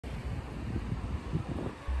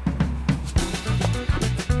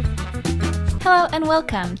Hello and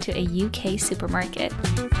welcome to a UK supermarket.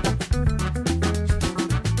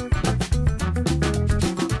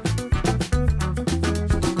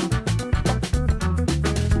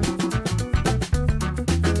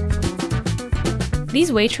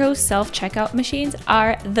 These Waitrose self-checkout machines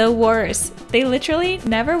are the worst. They literally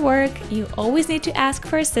never work, you always need to ask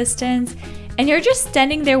for assistance, and you're just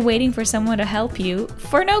standing there waiting for someone to help you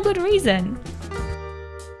for no good reason.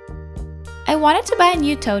 I wanted to buy a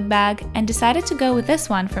new tote bag and decided to go with this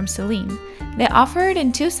one from Celine. They offer it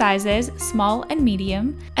in two sizes, small and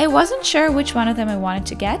medium. I wasn't sure which one of them I wanted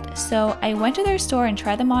to get, so I went to their store and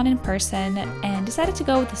tried them on in person and decided to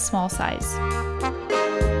go with the small size.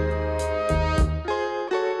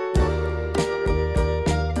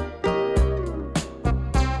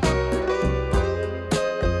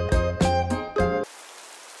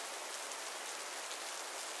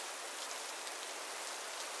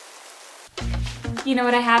 You know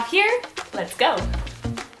what I have here? Let's go.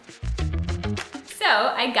 So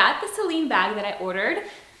I got the Celine bag that I ordered.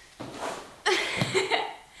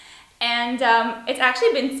 And it's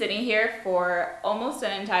actually been sitting here for almost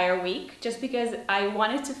an entire week just because I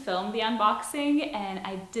wanted to film the unboxing and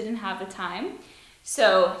I didn't have the time.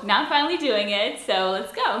 So now I'm finally doing it, so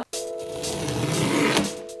let's go.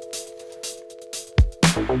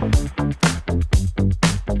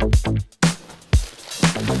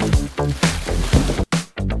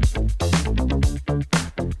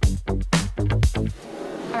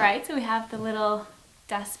 Alright, so we have the little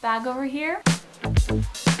dust bag over here.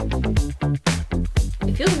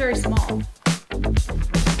 It feels very small.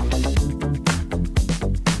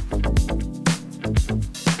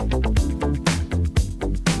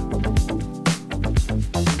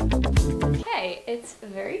 Okay, it's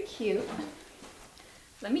very cute.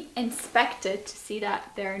 Let me inspect it to see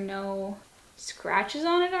that there are no scratches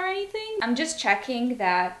on it or anything. I'm just checking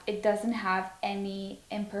that it doesn't have any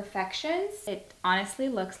imperfections. It honestly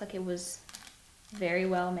looks like it was very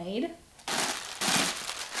well made.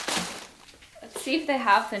 Let's see if they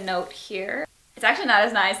have the note here. It's actually not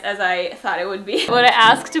as nice as I thought it would be. What I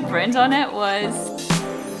asked to print on it was...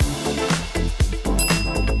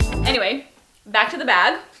 Anyway, back to the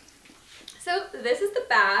bag. So this is the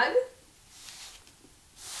bag.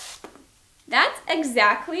 That's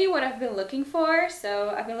exactly what I've been looking for.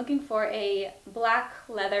 So I've been looking for a black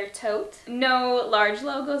leather tote. No large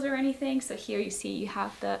logos or anything. So here you see you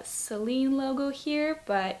have the Celine logo here,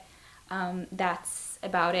 but that's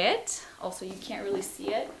about it. Also, you can't really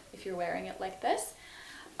see it if you're wearing it like this.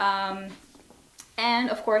 And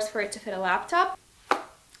of course, for it to fit a laptop.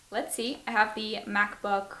 Let's see, I have the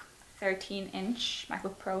MacBook 13-inch,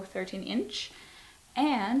 MacBook Pro 13-inch,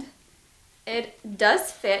 and it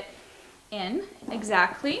does fit in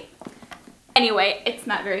exactly. Anyway, it's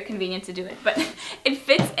not very convenient to do it, but it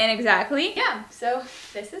fits in exactly. Yeah, so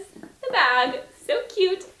this is the bag. So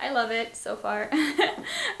cute. I love it so far.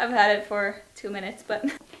 I've had it for 2 minutes, but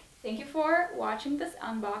thank you for watching this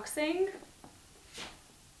unboxing.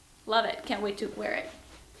 Love it. Can't wait to wear it.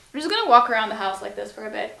 I'm just gonna walk around the house like this for a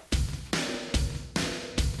bit.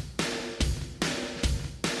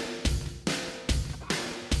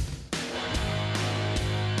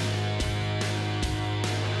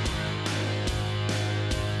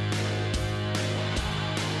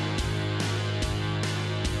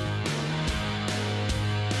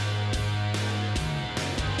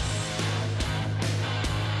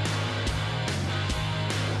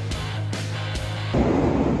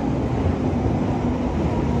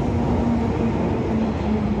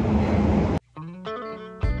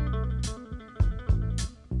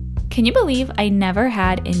 Can you believe I never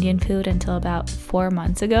had Indian food until about 4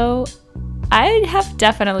 months ago? I have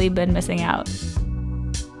definitely been missing out.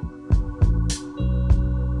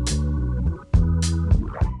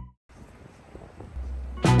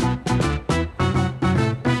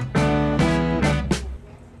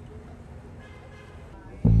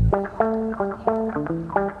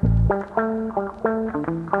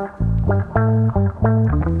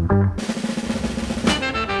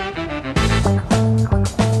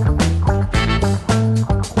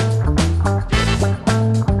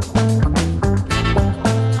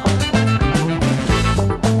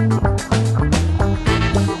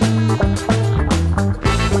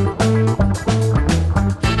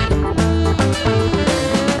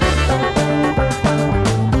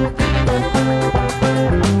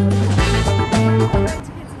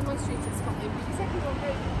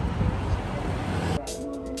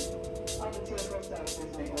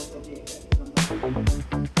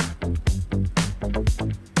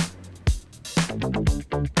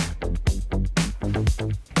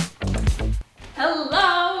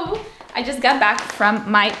 I just got back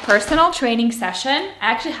from my personal training session.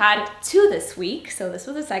 I actually had 2 this week, so this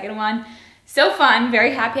was the second one. So fun,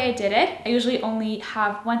 very happy I did it. I usually only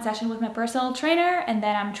have 1 session with my personal trainer, and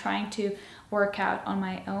then I'm trying to work out on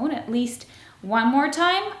my own at least 1 more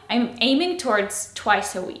time. I'm aiming towards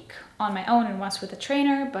twice a week on my own and once with a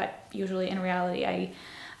trainer, but usually in reality I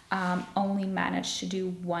only manage to do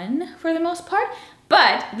 1 for the most part.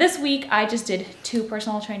 But this week I just did 2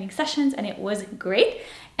 personal training sessions and it was great.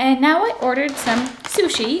 And now I ordered some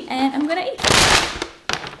sushi and I'm gonna eat.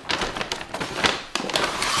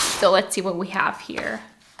 So let's see what we have here.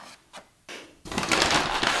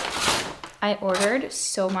 I ordered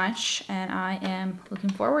so much and I am looking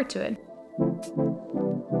forward to it.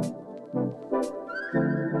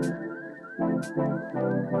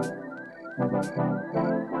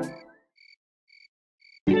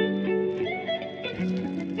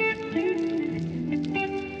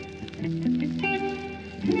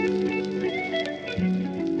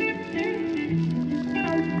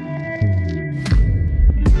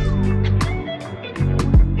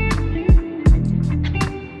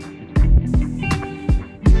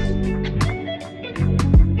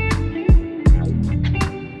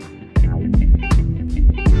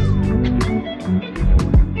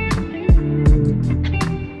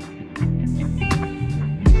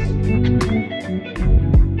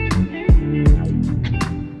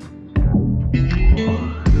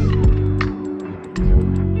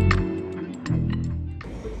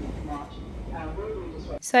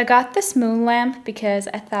 So I got this moon lamp because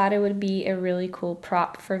I thought it would be a really cool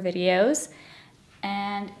prop for videos.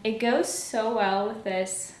 And it goes so well with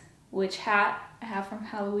this witch hat I have from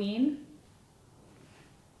Halloween.